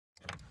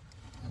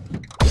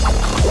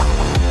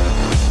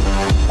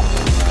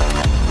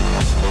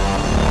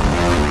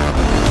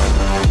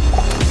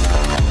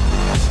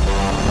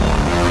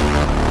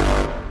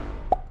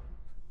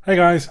Hey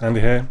guys,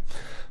 Andy here.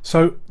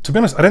 So to be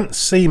honest, I didn't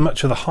see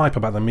much of the hype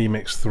about the Mi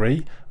Mix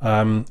 3.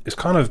 It's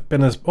kind of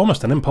been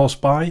almost an impulse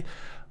buy.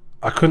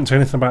 I couldn't tell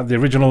anything about the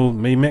original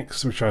Mi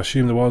Mix, which I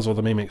assumed there was, or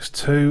the Mi Mix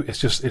 2.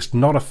 It's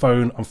not a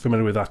phone I'm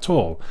familiar with at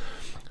all.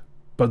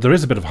 But there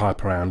is a bit of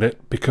hype around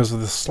it because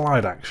of the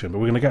slide action, but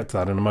we're going to get to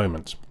that in a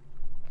moment.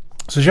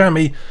 So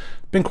Xiaomi,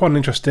 been quite an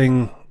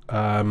interesting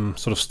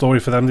sort of story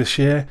for them this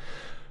year.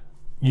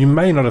 You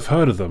may not have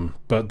heard of them,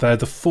 but they're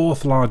the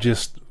fourth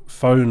largest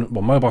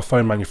mobile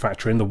phone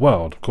manufacturer in the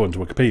world, according to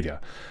Wikipedia.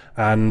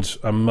 And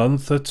a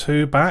month or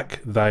two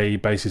back, they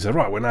basically said,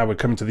 right, we're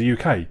coming to the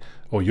UK,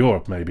 or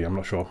Europe maybe, I'm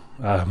not sure.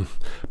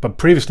 But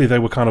previously they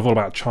were kind of all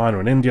about China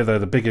and India. They're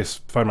the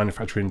biggest phone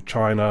manufacturer in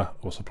China,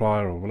 or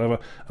supplier, or whatever,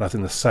 and I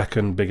think the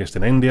second biggest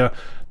in India.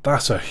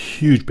 That's a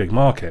huge, big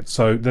market,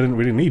 so they didn't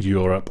really need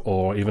Europe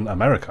or even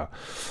America.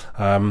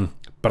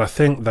 But I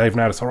think they've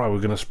now decided, all right, we're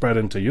going to spread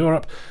into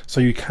Europe,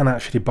 so you can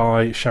actually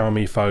buy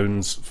Xiaomi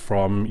phones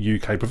from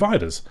UK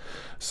providers.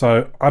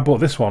 So I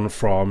bought this one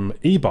from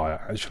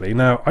eBuyer, actually.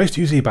 Now, I used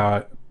to use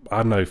eBuyer, I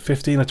don't know,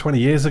 15 or 20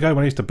 years ago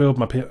when I used to build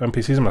my own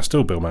PCs, and I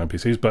still build my own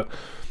PCs, but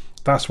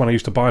that's when I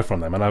used to buy from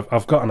them. And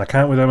I've got an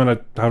account with them, and I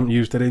haven't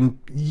used it in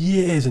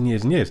years and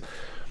years and years.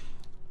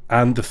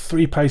 And the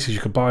three places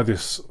you could buy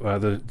this,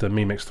 the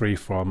Mi Mix 3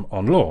 from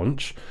on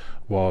launch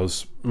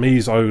was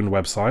Mi's own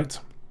website,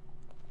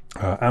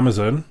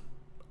 Amazon,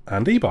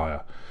 and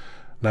eBuyer.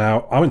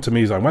 Now I went to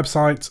Mi's own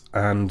website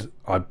and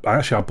I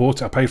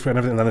bought it, I paid for it and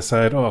everything, and then they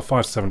said, oh,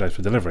 5 to 7 days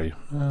for delivery.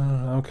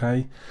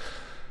 Okay.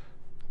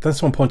 Then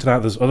someone pointed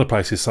out there's other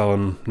places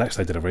selling next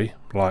day delivery,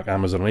 like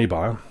Amazon and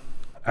eBuyer.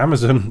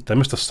 Amazon, they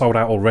must have sold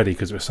out already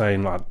because it was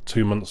saying like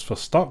 2 months for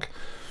stock.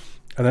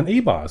 And then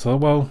eBuyer, so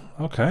well,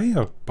 okay,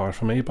 I'll buy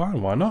from eBuyer,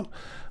 why not?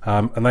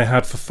 And they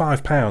had, for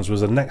 £5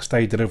 was a next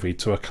day delivery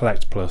to a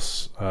Collect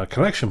Plus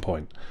collection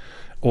point,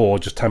 or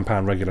just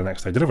 £10 regular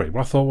next day delivery.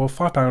 Well, I thought, well,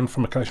 £5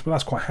 from a collection, but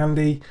that's quite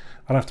handy.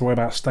 I don't have to worry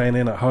about staying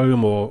in at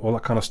home or all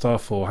that kind of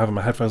stuff, or having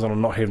my headphones on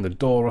and not hearing the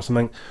door or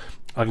something.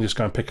 I can just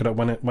go and pick it up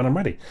when I'm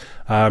ready.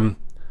 And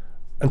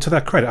to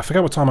their credit, I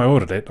forget what time I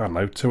ordered it. I don't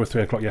know, 2 or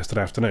 3 o'clock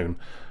yesterday afternoon.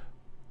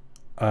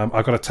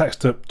 I got a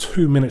text at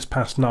 2 minutes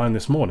past 9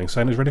 this morning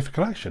saying it's ready for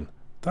collection.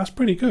 That's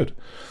pretty good.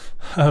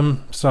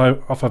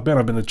 So off I've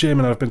been to the gym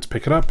and I've been to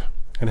pick it up,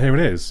 and here it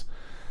is.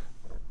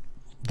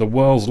 The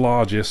world's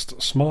largest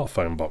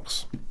smartphone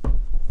box.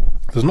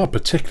 There's not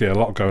particularly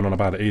a lot going on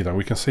about it either.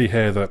 We can see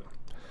here that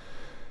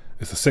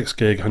it's a 6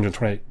 gig,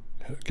 128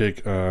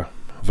 gig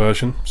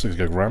version, 6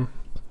 gig RAM.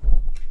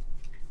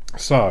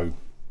 So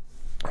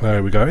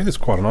there we go. It is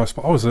quite a nice,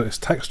 but it's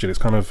textured. It's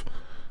kind of,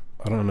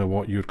 I don't know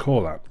what you would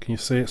call that. Can you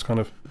see? It's kind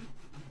of,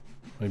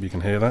 maybe you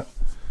can hear that.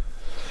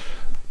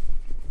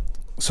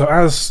 So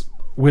as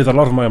with a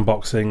lot of my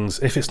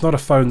unboxings, if it's not a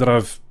phone that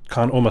I've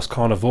almost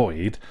can't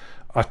avoid,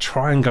 I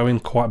try and go in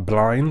quite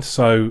blind.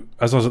 So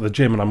as I was at the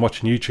gym and I'm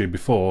watching YouTube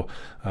before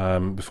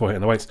hitting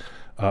the weights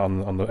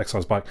on the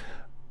exercise bike,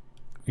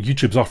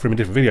 YouTube's offering me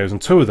different videos,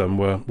 and 2 of them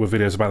were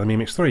videos about the Mi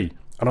Mix 3.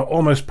 And I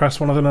almost pressed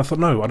one of them and I thought,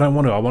 no, I don't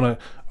want to.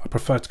 I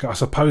prefer to go. I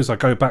suppose I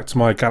go back to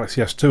my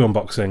Galaxy S2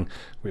 unboxing,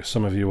 which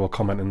some of you will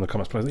comment in the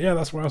comments below. Yeah,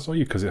 that's where I saw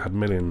you, because it had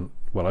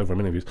over a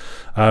million views.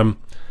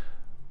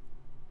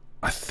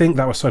 I think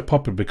that was so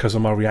popular because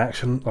of my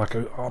reaction, like,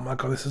 oh my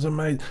god, this is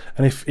amazing.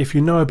 And if you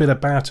know a bit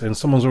about it and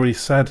someone's already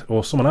said,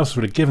 or someone else has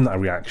already given that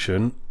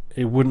reaction,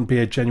 it wouldn't be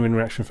a genuine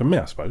reaction from me,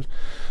 I suppose.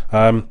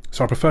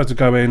 So I prefer to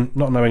go in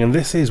not knowing, and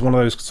this is one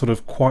of those sort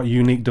of quite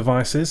unique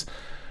devices.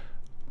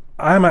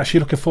 I am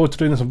actually looking forward to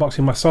doing this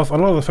unboxing myself. A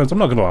lot of the phones, I'm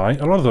not going to lie,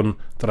 a lot of them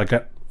that I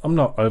get, I'm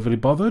not overly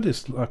bothered.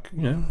 It's like,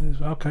 you know,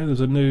 okay,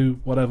 there's a new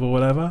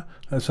whatever,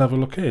 let's have a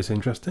look here, it's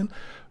interesting.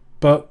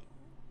 But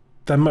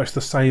they're much the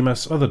same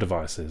as other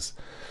devices.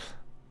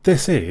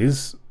 This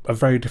is a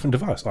very different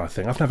device, I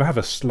think. I've never had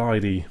a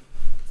slidey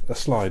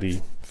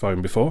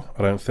phone before,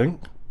 I don't think.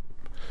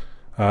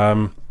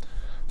 So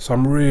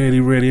I'm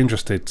really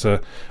interested to,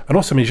 and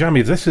also, I mean,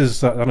 Xiaomi, this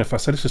is, I don't know if I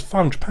said, this is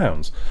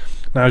 £500.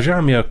 Now,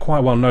 Xiaomi are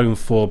quite well known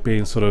for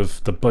being sort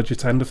of the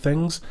budget end of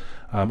things.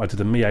 I did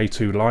the Mi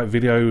A2 Lite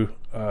video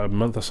a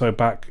month or so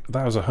back.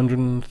 That was a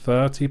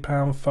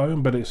 £130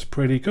 phone, but it's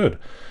pretty good.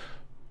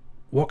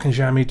 What can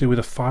Xiaomi do with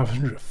a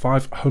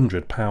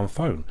 £500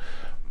 phone?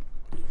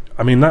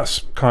 I mean,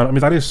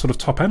 that is sort of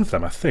top end for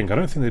them, I think. I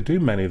don't think they do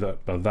many that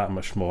are that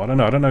much more. I don't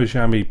know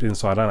Xiaomi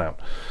inside and out.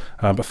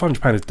 But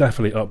 £500 is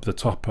definitely up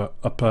the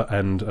upper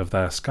end of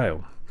their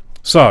scale.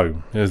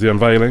 So, here's the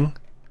unveiling.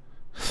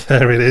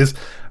 There it is.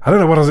 I don't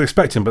know what I was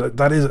expecting, but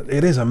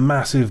it is a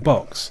massive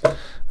box.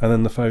 And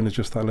then the phone is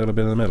just that little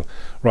bit in the middle.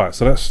 Right,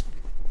 so let's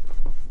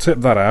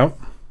tip that out.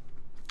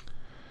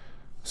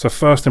 So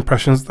first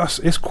impressions,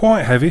 it's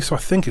quite heavy, so I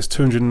think it's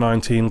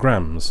 219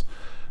 grams,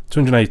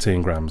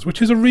 218 grams, which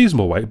is a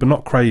reasonable weight, but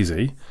not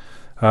crazy.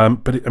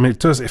 But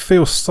it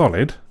feels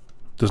solid.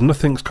 There's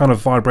nothing's kind of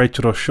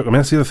vibrated or shook. I mean,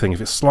 that's the other thing.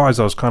 If it slides,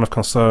 I was kind of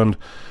concerned.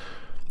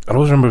 I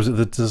always remember, was it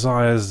the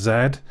Desire Z?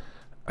 I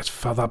just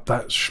felt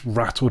that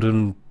rattled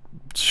and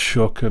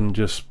shook and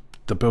just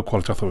the build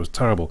quality I thought was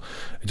terrible.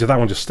 That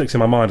one just sticks in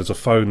my mind as a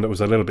phone that was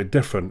a little bit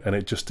different, and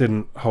it just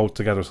didn't hold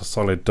together as a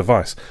solid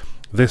device.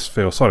 This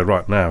feels solid.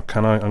 Right, now,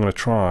 I'm going to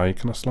try,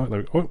 can I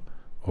slightly,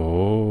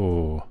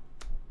 oh,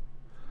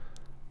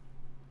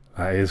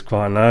 that is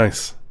quite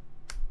nice,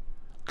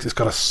 because it's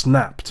got a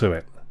snap to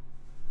it.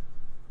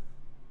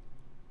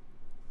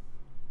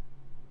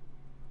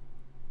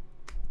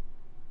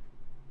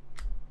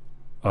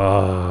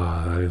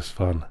 Oh, that is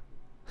fun.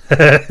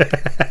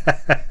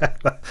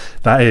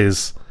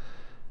 That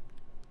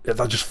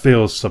just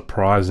feels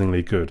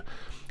surprisingly good.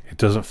 It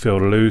doesn't feel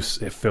loose.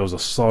 It feels a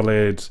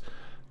solid.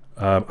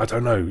 I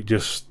don't know.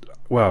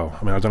 Well,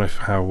 I mean, I don't know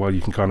how well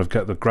you can kind of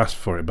get the grasp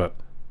for it, but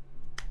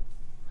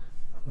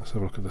let's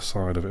have a look at the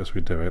side of it as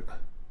we do it.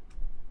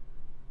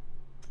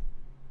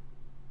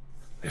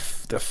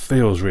 That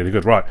feels really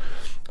good. Right,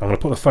 I'm going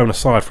to put the phone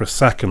aside for a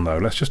second, though.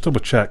 Let's just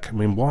double check. I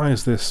mean, why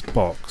is this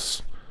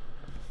box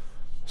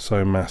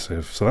so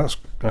massive? So that's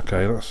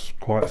okay, that's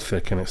quite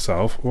thick in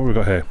itself. What have we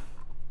got here?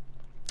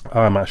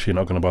 I'm actually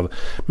not going to bother.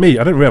 Mi,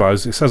 I didn't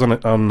realise, it says on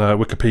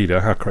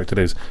Wikipedia how correct it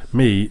is.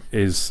 Mi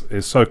is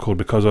so called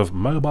because of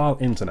mobile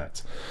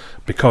internet,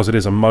 because it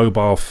is a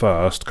mobile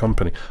first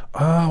company.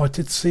 Oh, I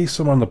did see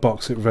somewhere on the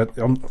box it read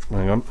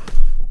hang on,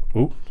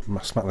 oh,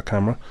 I smacked the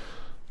camera.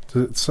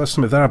 It says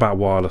something there about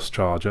wireless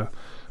charger,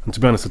 and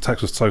to be honest the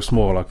text was so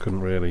small I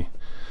couldn't really.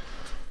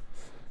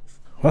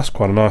 Well, that's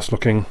quite a nice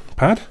looking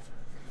pad.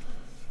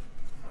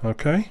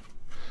 Okay,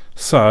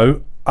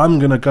 so I'm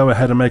going to go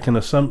ahead and make an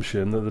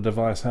assumption that the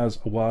device has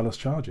a wireless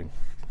charging.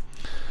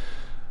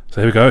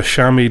 So here we go, a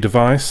Xiaomi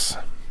device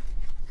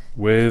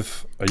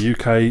with a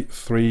UK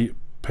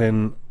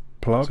 3-pin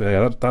plug. So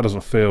yeah, that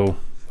doesn't feel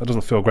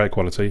great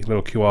quality.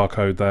 Little QR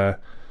code there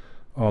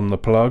on the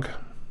plug.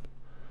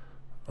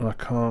 And I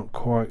can't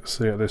quite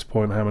see at this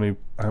point how many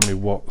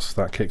watts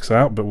that kicks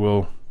out, but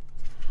we'll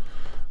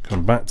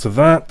come back to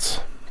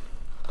that.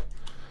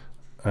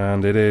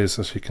 And it is,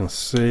 as you can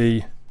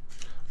see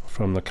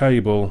from the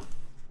cable,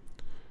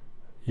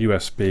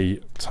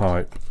 USB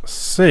type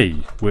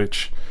C,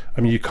 which,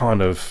 I mean, you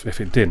kind of, if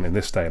it didn't in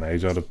this day and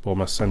age, I'd have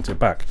almost sent it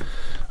back.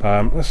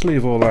 Let's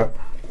leave all that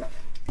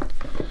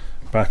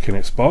back in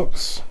its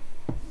box.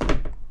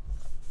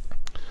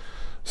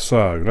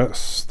 So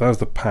there's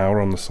the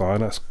power on the side.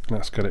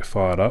 Let's get it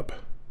fired up.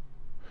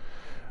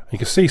 You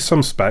can see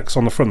some specs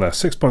on the front there.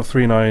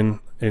 6.39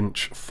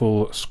 inch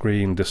full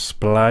screen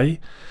display.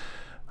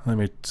 Let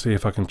me see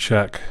if I can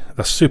check.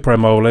 The Super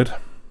AMOLED,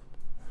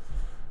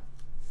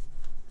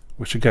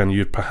 which again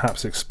you'd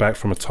perhaps expect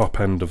from a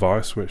top-end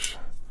device, which,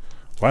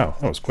 wow,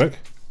 that was quick.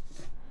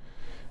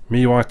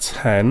 MIUI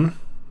 10,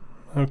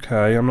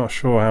 okay, I'm not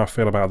sure how I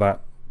feel about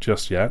that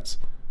just yet.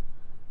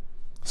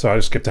 So I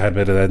just skipped ahead a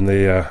bit, and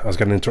then I was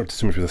getting interrupted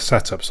too much with the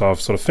setup, so I've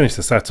sort of finished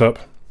the setup.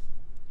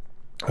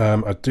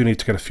 I do need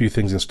to get a few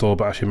things installed,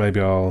 but actually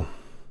maybe I'll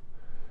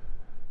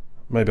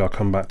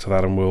come back to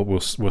that, and we'll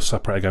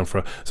separate again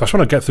for. So I just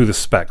want to get through the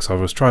specs. I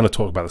was trying to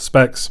talk about the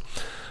specs.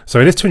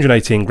 So it is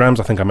 218 grams.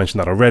 I think I mentioned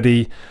that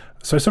already.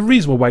 So it's a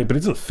reasonable weight, but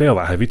it doesn't feel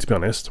that heavy, to be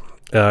honest.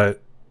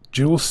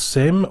 Dual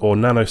SIM or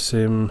nano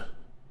SIM,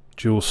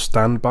 dual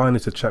standby. I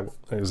need to check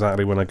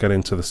exactly when I get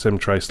into the SIM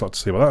tray slot to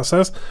see what that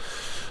says.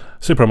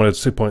 Super AMOLED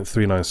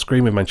 2.39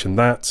 screen. We mentioned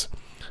that.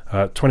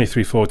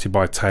 2340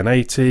 by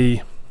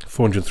 1080,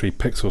 403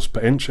 pixels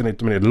per inch, and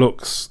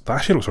that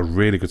actually looks a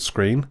really good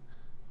screen.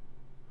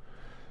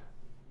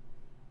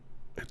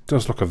 It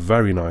does look a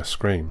very nice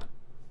screen.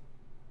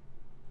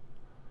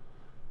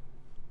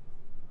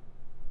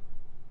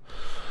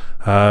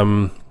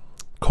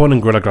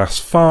 Corning Gorilla Glass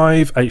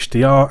 5,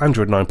 HDR,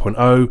 Android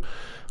 9.0,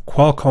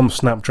 Qualcomm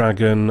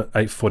Snapdragon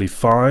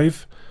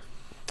 845,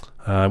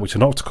 which is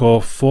an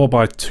octa-core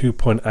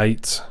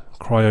 4x2.8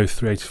 Cryo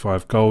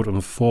 385 gold and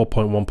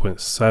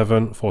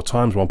 4.1.7, 4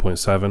 times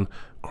 1.7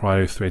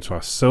 Cryo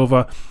 385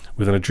 silver,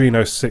 with an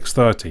Adreno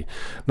 630.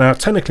 Now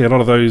technically a lot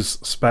of those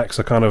specs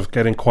are kind of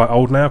getting quite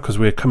old now, because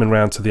we're coming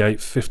around to the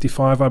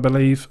 855, I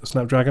believe,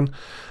 Snapdragon.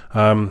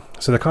 So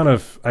they're kind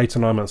of 8 or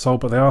 9 months old,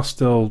 but they are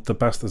still the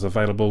best that's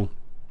available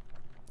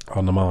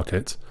on the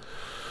market.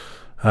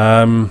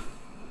 So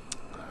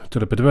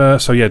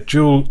yeah,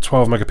 dual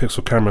 12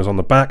 megapixel cameras on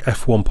the back,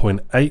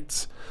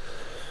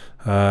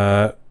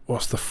 f1.8.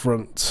 What's the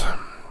front?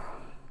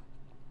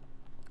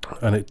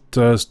 And it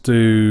does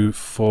do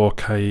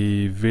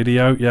 4K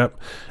video, yep,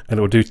 and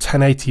it will do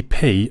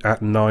 1080p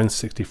at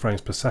 960 frames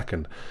per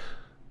second.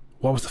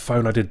 What was the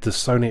phone I did? The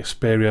Sony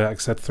Xperia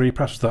XZ3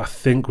 perhaps, that I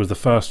think was the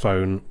first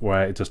phone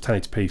where it does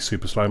 1080p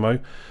super slow-mo.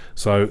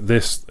 So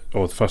this,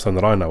 or the first phone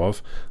that I know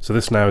of, so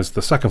this now is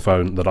the second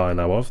phone that I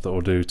know of that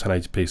will do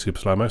 1080p super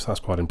slow-mo, so that's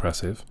quite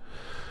impressive.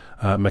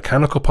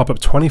 Mechanical pop-up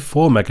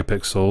 24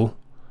 megapixel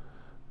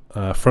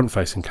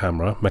front-facing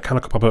camera,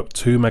 mechanical pop-up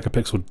 2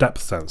 megapixel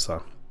depth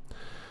sensor.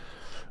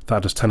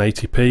 That does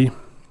 1080p.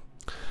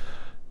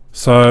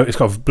 So it's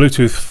got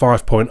Bluetooth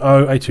 5.0,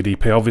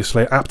 A2DP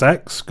obviously,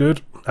 aptX,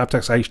 good,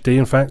 aptX HD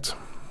in fact.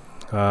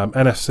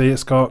 NFC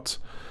it's got,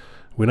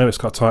 we know it's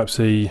got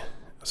Type-C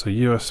So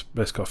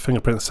it's got a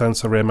fingerprint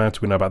sensor rear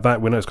mounted, we know about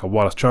that. We know it's got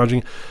wireless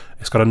charging.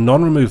 It's got a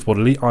non-removable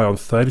Li-ion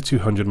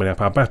 3200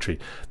 mAh battery.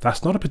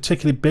 That's not a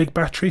particularly big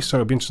battery, so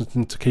it'll be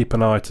interesting to keep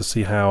an eye to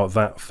see how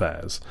that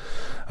fares.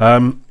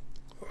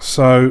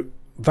 So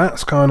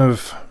that's kind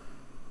of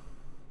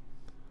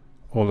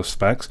all the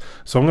specs.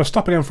 So I'm going to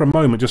stop again for a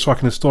moment just so I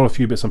can install a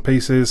few bits and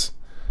pieces.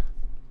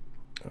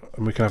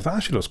 And we can have that.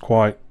 Actually looks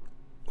quite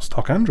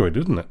stock Android,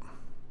 doesn't it?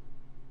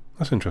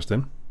 That's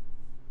interesting.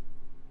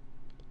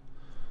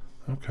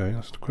 Okay,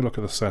 let's have a quick look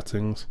at the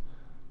settings.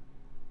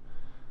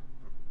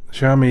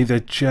 Xiaomi, they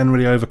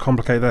generally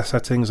overcomplicate their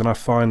settings, and I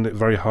find it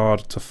very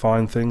hard to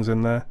find things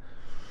in there.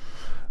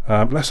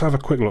 Let's have a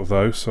quick look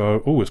though.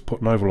 So, oh, it's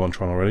put Nova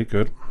Launch on already.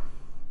 Good.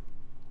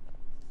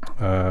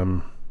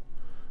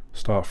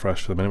 Start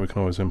fresh for the minute. We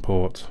can always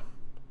import.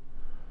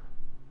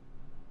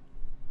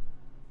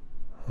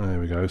 There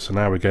we go. So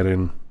now we're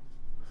getting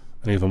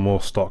an even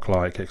more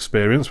stock-like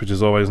experience, which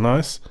is always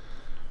nice.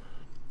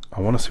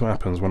 I want to see what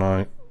happens when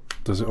I...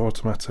 Does it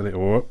automatically...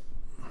 or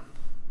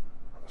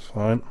that's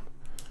fine.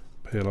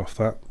 Peel off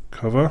that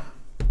cover.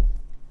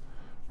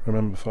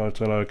 Remember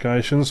photo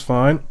locations.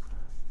 Fine.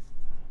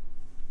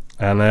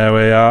 And there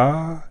we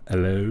are.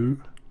 Hello.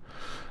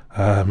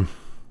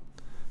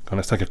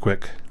 Let's take a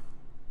quick...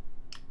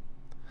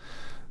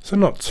 So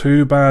not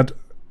too bad.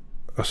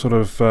 A sort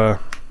of... and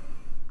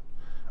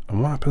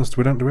what happens?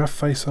 Do we have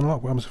face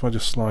unlock? What happens if I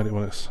just slide it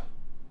when it's...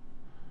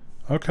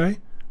 Okay.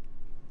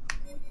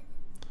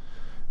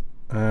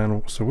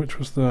 And so which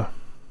was the...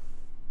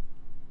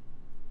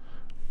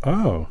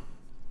 Oh.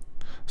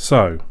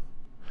 So,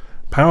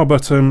 power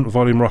button,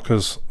 volume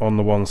rockers on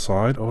the one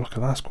side. Oh, look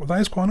at that.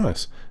 That is quite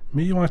nice.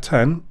 MIUI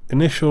 10,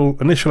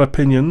 initial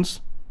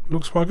opinions,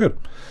 looks quite good.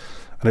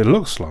 And it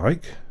looks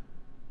like...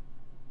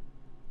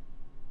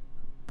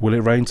 Will it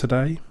rain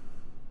today?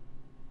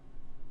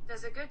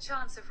 There's a good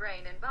chance of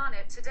rain in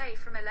Barnet today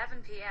from 11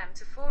 PM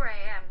to 4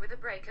 AM with a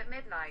break at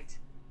midnight.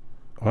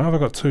 Why have I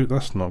got two?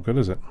 That's not good,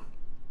 is it?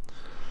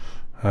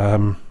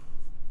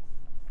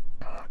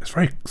 It's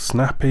very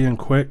snappy and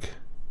quick.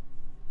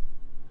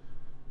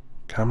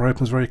 Camera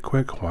opens very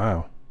quick.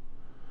 Wow.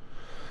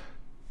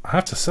 I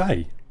have to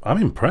say,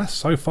 I'm impressed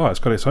so far. It's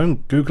got its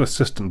own Google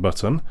Assistant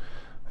button.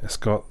 It's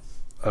got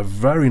a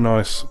very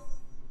nice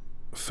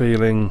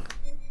feeling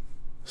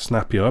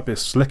snappy up.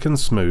 It's slick and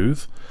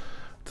smooth.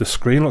 The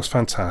screen looks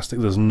fantastic.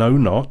 There's no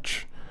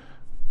notch.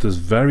 There's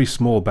very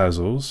small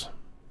bezels.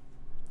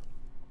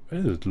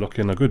 It is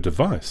looking a good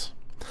device.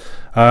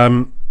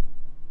 And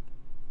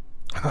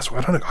that's what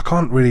I don't know. I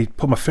can't really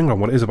put my finger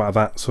on what it is about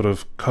that sort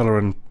of color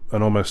and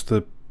almost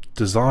the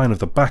design of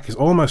the back. It's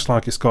almost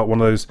like it's got one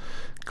of those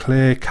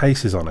clear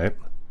cases on it.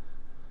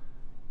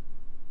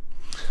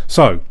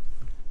 So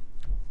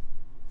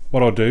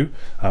what I'll do,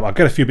 I'll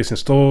get a few bits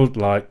installed,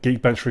 like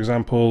Geekbench for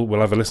example. We'll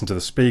have a listen to the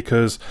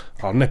speakers.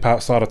 I'll nip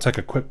outside. I'll take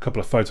a quick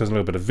couple of photos and a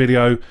little bit of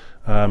video.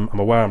 I'm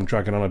aware I'm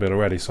dragging on a bit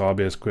already, so I'll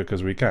be as quick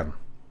as we can.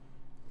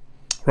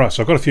 Right,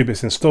 so I've got a few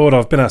bits installed.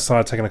 I've been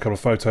outside taking a couple of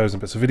photos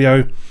and bits of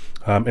video.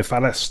 In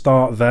fact, let's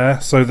start there.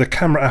 So the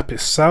camera app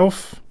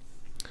itself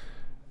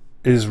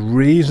is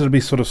reasonably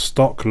sort of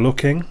stock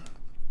looking.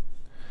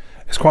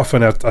 It's quite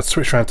funny. I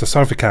switched around to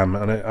selfie cam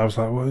and I was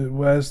like, well,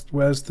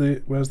 where's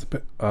the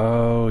bit?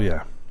 Oh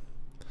yeah.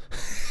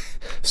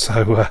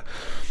 So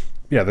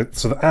yeah,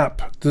 so the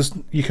app, there's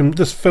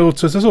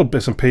filters, there's all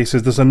bits and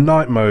pieces. There's a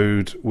night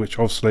mode, which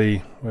obviously,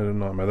 where the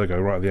night mode, they go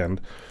right at the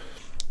end,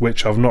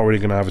 which I'm not really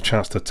going to have a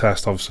chance to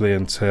test obviously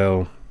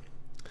until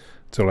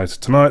later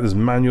tonight. There's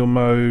manual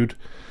mode.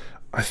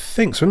 I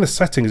think so in the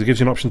settings it gives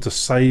you an option to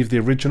save the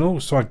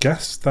original, so I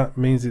guess that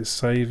means it's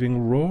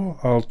saving RAW.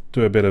 I'll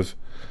do a bit of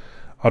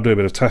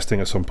testing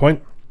at some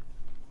point.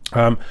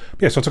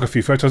 Yeah, so I took a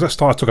few photos. Let's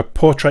start. I took a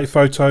portrait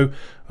photo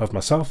of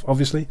myself,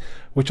 obviously,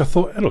 which I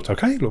thought it looked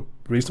okay, it looked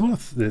reasonable.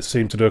 It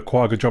seemed to do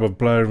quite a good job of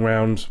blurring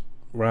around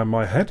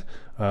my head.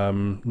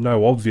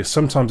 No obvious.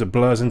 Sometimes it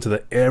blurs into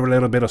the ear a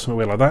little bit or something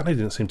weird like that. And it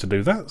didn't seem to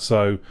do that,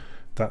 so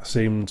that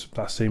seemed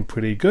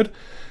pretty good.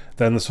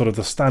 Then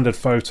the standard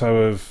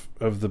photo of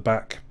the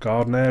back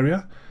garden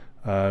area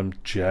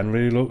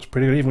generally looks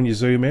pretty good. Even when you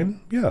zoom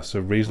in, yeah, it's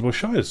a reasonable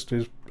shot. It's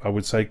I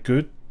would say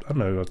good. I don't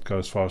know, I'd go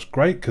as far as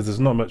great, because there's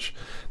not much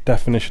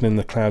definition in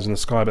the clouds and the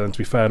sky, but then to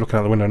be fair, looking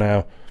out the window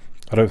now,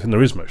 I don't think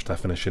there is much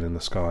definition in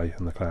the sky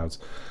and the clouds,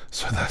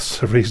 so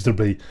that's a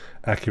reasonably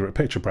accurate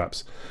picture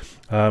perhaps.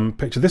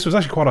 This was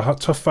actually quite a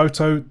tough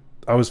photo.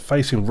 I was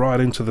facing right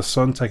into the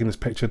sun taking this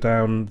picture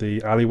down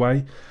the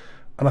alleyway,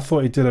 and I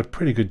thought he did a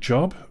pretty good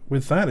job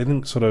with that. He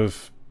didn't sort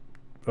of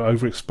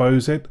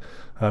overexpose it.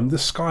 The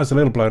sky's a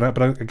little blown out,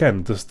 but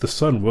again, the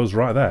sun was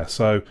right there,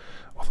 so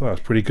I thought that was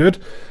pretty good.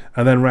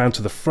 And then round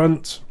to the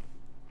front,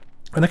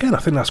 and again I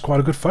think that's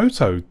quite a good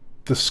photo.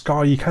 The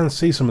sky, you can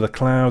see some of the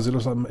clouds. It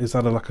looks like, is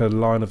that like a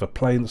line of a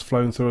plane that's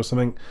flown through or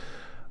something?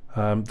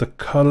 The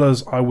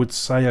colours I would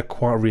say are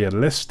quite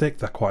realistic,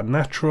 they're quite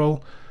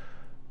natural.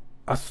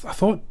 I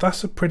thought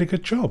that's a pretty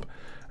good job.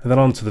 And then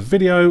on to the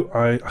video,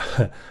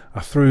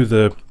 I threw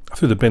the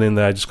bin in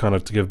there just kind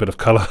of to give a bit of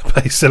colour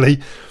basically.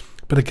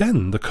 But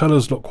again, the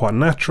colours look quite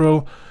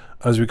natural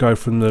as we go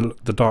from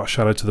the dark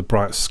shadow to the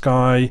bright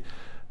sky.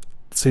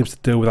 It seems to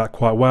deal with that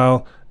quite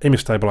well.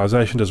 Image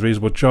stabilization does a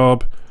reasonable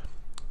job.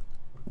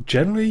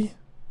 Generally,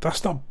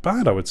 that's not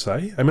bad, I would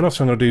say. I mean,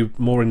 obviously I'm going to do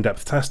more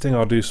in-depth testing.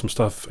 I'll do some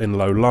stuff in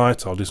low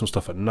light, I'll do some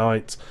stuff at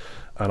night,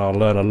 and I'll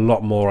learn a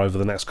lot more over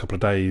the next couple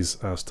of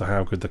days as to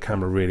how good the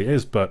camera really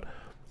is. But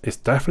it's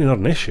definitely not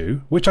an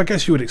issue, which I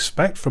guess you would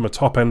expect from a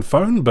top-end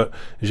phone, but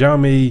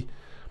Xiaomi,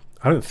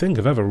 I don't think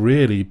have ever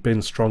really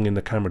been strong in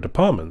the camera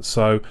department,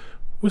 so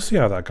we'll see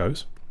how that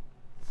goes.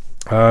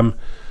 I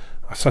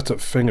set up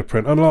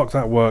fingerprint unlock,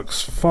 that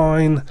works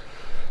fine.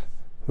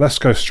 Let's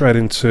go straight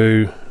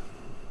into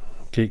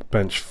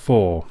Geekbench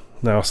 4.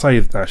 Now I'll say,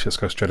 actually let's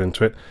go straight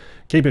into it.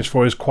 Geekbench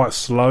 4 is quite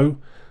slow,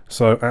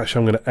 so actually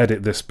I'm going to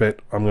edit this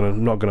bit. I'm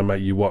not going to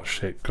make you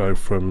watch it go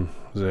from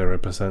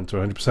 0% to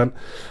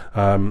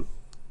 100%.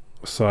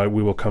 So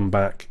we will come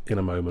back in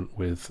a moment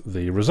with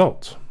the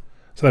result.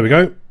 So there we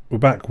go. We're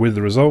back with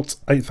the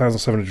results.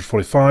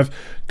 8,745.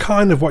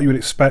 Kind of what you would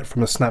expect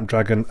from a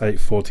Snapdragon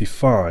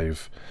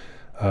 845.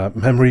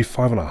 Memory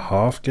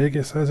 5.5 gig,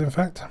 it says, in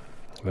fact. A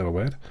little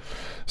weird.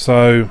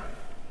 So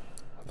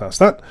that's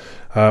that.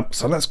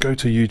 So let's go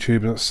to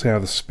YouTube and let's see how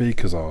the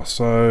speakers are.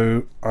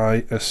 So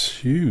I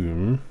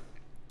assume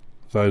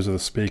those are the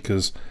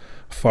speakers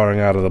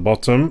firing out of the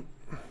bottom.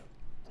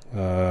 I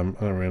don't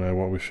really know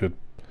what we should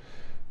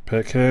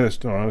pick here.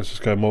 Alright, let's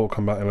just go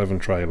Mortal Kombat 11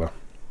 trailer.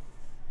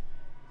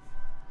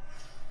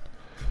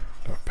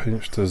 Got a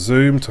pinch to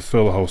zoom to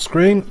fill the whole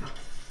screen.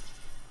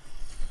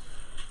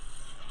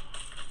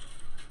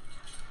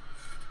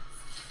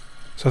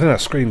 So I think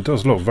that screen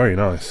does look very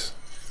nice.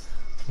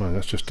 Right,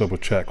 let's just double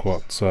check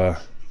what's here.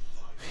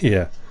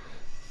 Let's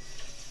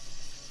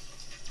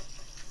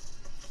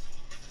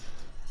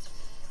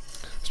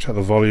check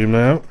the volume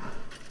now.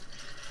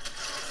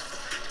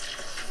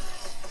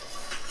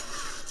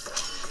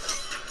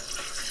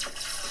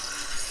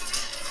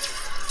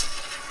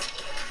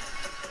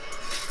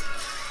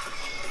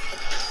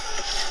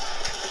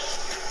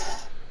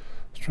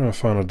 Let's try and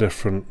find a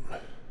different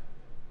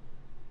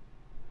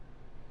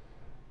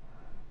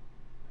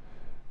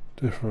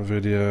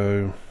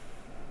video.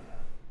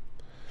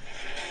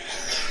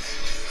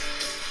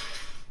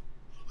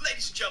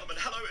 Ladies and gentlemen,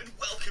 hello and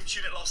welcome to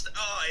Unit Lost.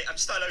 I am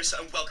Stylosa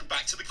and welcome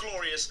back to the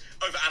glorious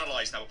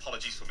Overanalyze. Now,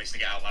 apologies for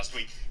missing it out last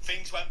week.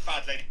 Things went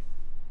badly.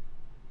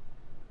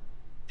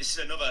 This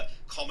is another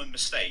common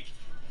mistake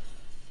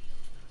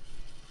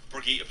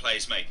Brigitte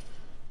players make.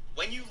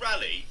 When you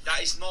rally,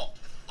 that is not,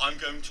 I'm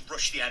going to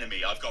rush the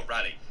enemy, I've got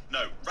rally.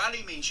 No,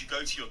 rally means you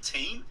go to your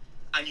team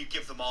and you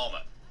give them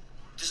armor.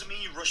 Doesn't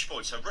mean you rush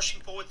forward. So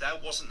rushing forward there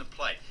wasn't the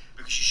play,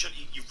 because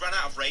you've run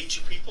out of range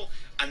of people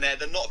and they're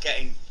not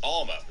getting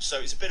armor. So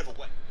it's a bit of a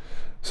way.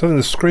 So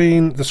the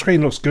screen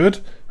looks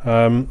good,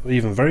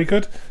 even very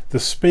good. The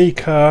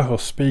speaker or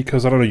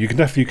speakers, I don't know. You can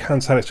definitely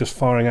tell it's just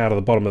firing out of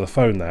the bottom of the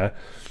phone there,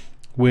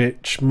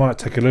 which might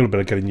take a little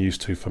bit of getting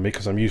used to for me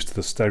because I'm used to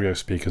the stereo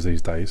speakers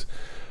these days.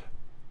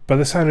 But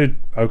they sounded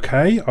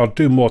okay. I'll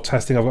do more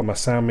testing. I've got my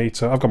sound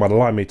meter. I've got my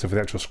light meter for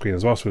the actual screen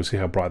as well, so we'll see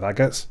how bright that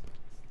gets.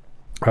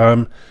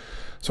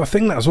 So I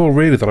think that's all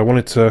really that I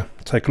wanted to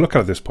take a look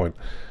at this point.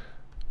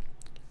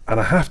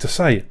 And I have to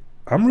say,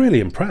 I'm really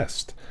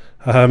impressed.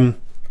 I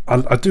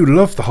do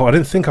love the whole, I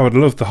didn't think I would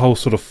love the whole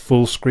sort of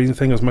full screen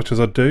thing as much as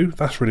I do.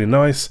 That's really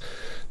nice.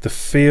 The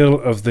feel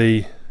of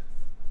the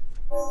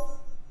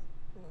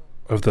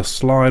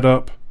slide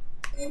up,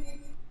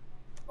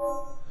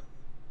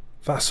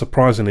 that's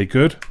surprisingly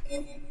good.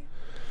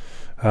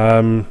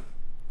 I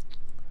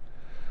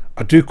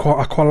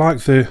quite like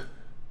the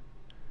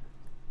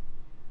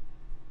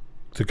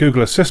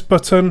Google Assist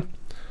button.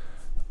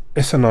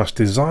 It's a nice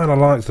design. I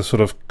like the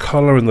sort of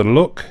colour and the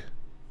look.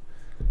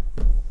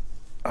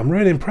 I'm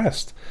really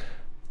impressed.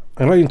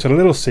 I'll let you into a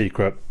little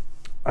secret.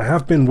 I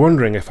have been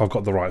wondering if I've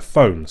got the right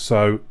phone.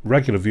 So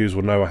regular viewers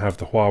will know I have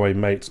the Huawei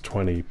Mate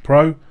 20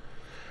 Pro.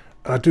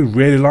 And I do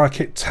really like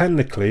it.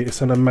 Technically,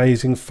 it's an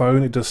amazing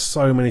phone. It does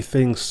so many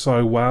things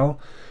so well.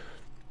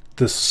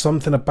 There's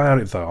something about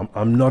it though.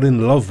 I'm not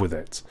in love with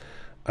it.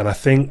 And I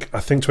think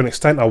to an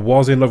extent I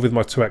was in love with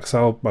my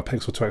 2XL, my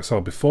Pixel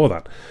 2XL before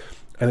that.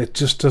 And it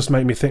just does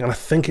make me think, and I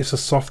think it's the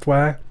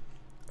software.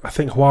 I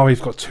think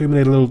Huawei's got too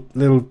many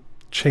little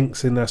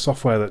chinks in their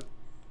software that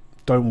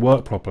don't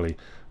work properly.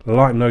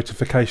 Like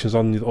notifications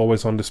on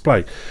always on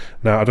display.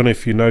 Now, I don't know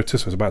if you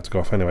noticed, I was about to go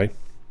off anyway.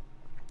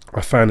 I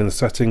found in the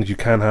settings you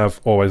can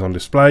have always on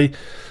display.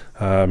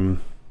 You've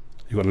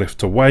got lift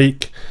to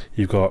wake.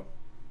 You've got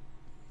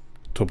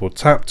double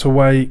tap to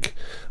wake.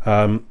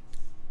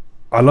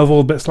 I love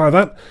all bits like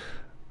that,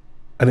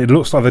 and it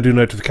looks like they do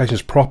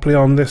notifications properly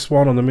on this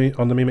one, on the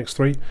Mi Mix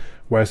 3,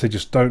 whereas they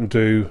just don't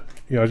do,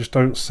 I just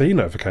don't see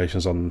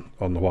notifications on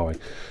the Huawei.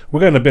 We're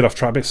getting a bit off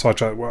track, a bit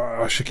sidetracked. Well,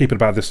 I should keep it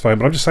about this phone,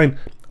 but I'm just saying,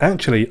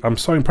 actually, I'm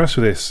so impressed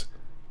with this.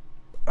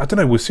 I don't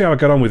know, we'll see how I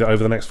get on with it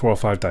over the next 4 or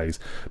 5 days,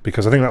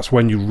 because I think that's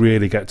when you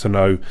really get to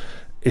know.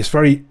 It's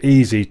very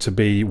easy to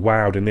be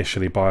wowed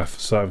initially by a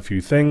certain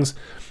few things,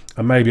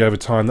 and maybe over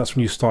time that's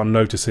when you start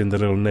noticing the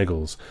little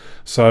niggles.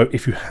 So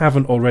if you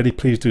haven't already,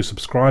 please do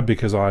subscribe,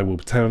 because I will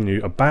be telling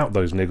you about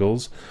those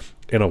niggles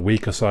in a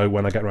week or so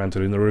when I get around to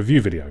doing the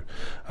review video.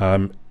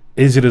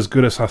 Is it as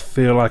good as I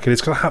feel like it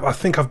is? Because I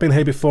think I've been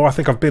here before. I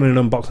think I've been in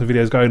unboxing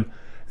videos going,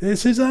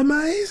 this is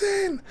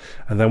amazing,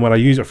 and then when I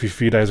use it for a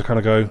few days I kind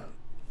of go,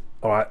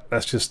 all right,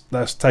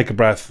 let's take a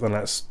breath and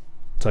let's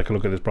take a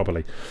look at this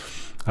properly.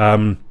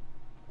 But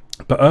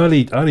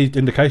early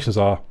indications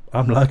are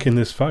I'm liking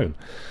this phone.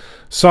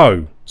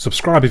 So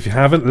subscribe if you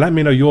haven't. Let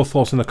me know your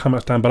thoughts in the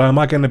comments down below. Am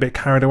I getting a bit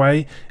carried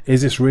away?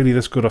 Is this really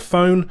this good a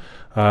phone?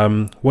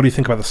 What do you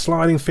think about the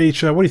sliding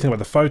feature? What do you think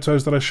about the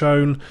photos that are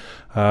shown?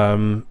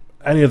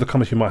 Any other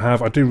comments you might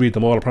have, I do read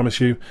them all, I promise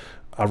you.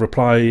 I'll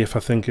reply if I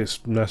think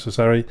it's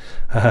necessary.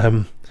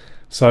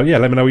 So yeah,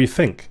 let me know what you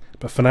think.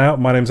 But for now,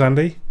 my name's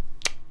Andy.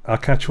 I'll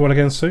catch you all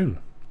again soon.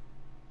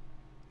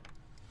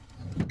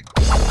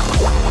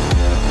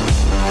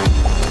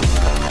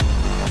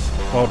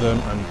 Well done,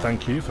 and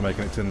thank you for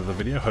making it to the end of the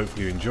video.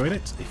 Hopefully you enjoyed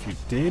it. If you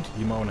did,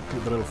 you might want to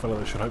click the little fellow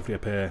that should hopefully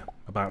appear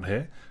about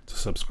here to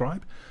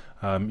subscribe.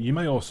 You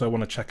may also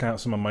want to check out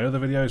some of my other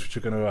videos, which are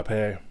going to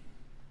appear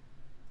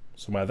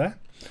somewhere there.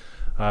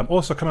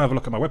 Also, come and have a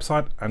look at my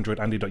website,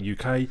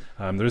 androidandy.uk.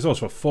 There is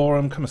also a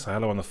forum. Come and say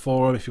hello on the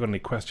forum. If you've got any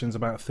questions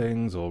about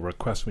things, or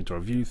request me to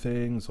review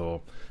things,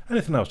 or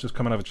anything else, just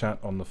come and have a chat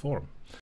on the forum.